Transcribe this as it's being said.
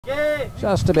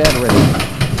Just about ready.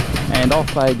 And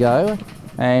off they go.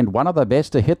 And one of the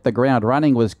best to hit the ground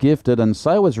running was Gifted, and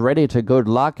so was Ready to Good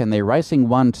Luck, and they're racing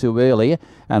one too early.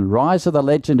 And Rise of the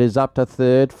Legend is up to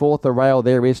third. Fourth the rail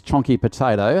there is Chonky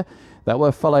Potato. They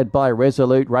were followed by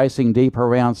Resolute racing deep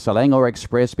around Selangor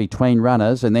Express between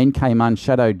runners, and then came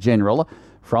Unshadowed General.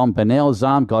 From Benel's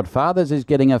Arm, Godfathers is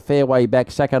getting a fair way back,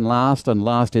 second last, and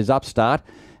last is Upstart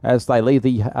as they leave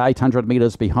the 800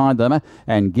 metres behind them,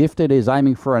 and Gifted is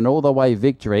aiming for an all-the-way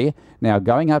victory. Now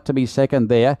going up to be second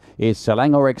there is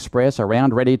Selangor Express,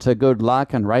 around Ready to Good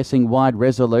Luck, and racing wide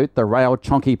Resolute, the rail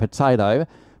Chonky Potato.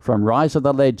 From Rise of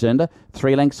the Legend,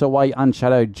 3 lengths away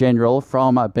Unshadowed General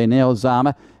from Benel's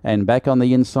Arm, and back on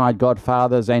the inside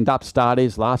Godfathers, and Upstart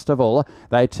is last of all.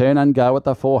 They turn and go at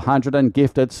the 400, and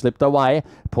Gifted slipped away,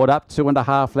 put up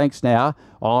 2.5 lengths now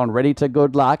on Ready to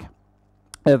Good Luck.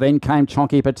 Then came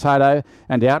Chonky Potato,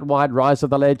 and out wide Rise of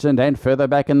the Legend, and further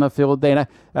back in the field then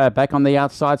back on the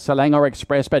outside Selangor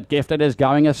Express, but Gifted is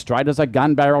going as straight as a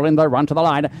gun barrel in the run to the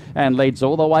line and leads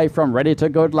all the way from Ready to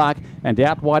Good Luck, and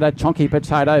out wide a Chonky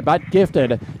Potato, but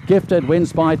Gifted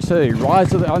wins by 2.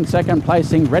 Rise of the, on second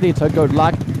placing Ready to Good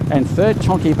Luck, and third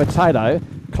Chonky Potato.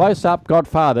 Close up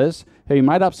Godfathers, who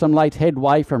made up some late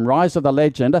headway from Rise of the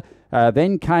Legend.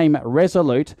 Then came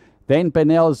Resolute, then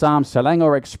Benel's Arm,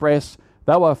 Selangor Express.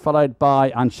 They were followed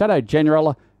by Unshadowed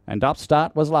General, and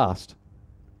Upstart was last.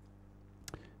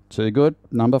 Too Good,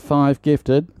 number 5,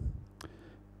 Gifted.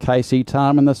 Casey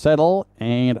Tarm in the saddle,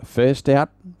 and first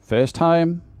out, first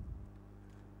home.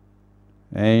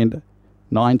 And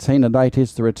 19 and 8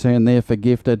 is the return there for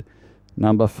Gifted.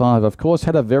 Number 5, of course,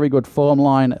 had a very good form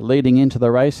line leading into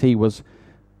the race. He was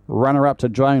runner-up to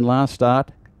Drone last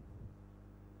start.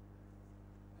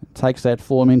 Takes that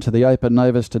form into the Open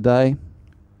Novus today.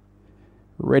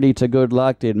 Ready to Good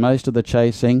Luck did most of the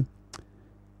chasing.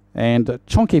 And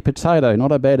Chonky Potato,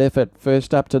 not a bad effort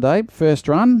first up today. First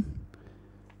run.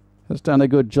 Has done a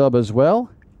good job as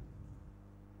well.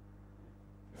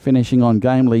 Finishing on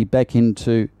gamely back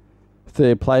into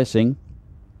third placing.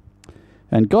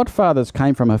 And Godfathers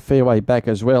came from a fair way back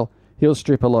as well. He'll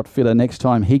strip a lot fitter next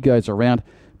time he goes around.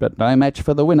 But no match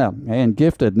for the winner. And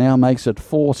Gifted now makes it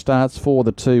 4 starts for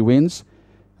the 2 wins.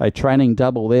 A training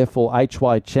double there for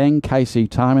H.Y. Cheng. Casey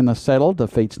Time in the saddle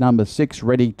defeats number 6,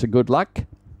 Ready to Good Luck.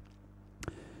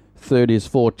 Third is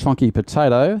for Chonky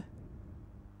Potato.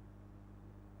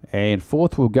 And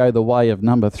fourth will go the way of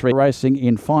number 3. Racing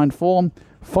in fine form,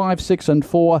 5, 6 and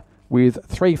 4 with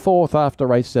 3 4th after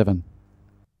race 7.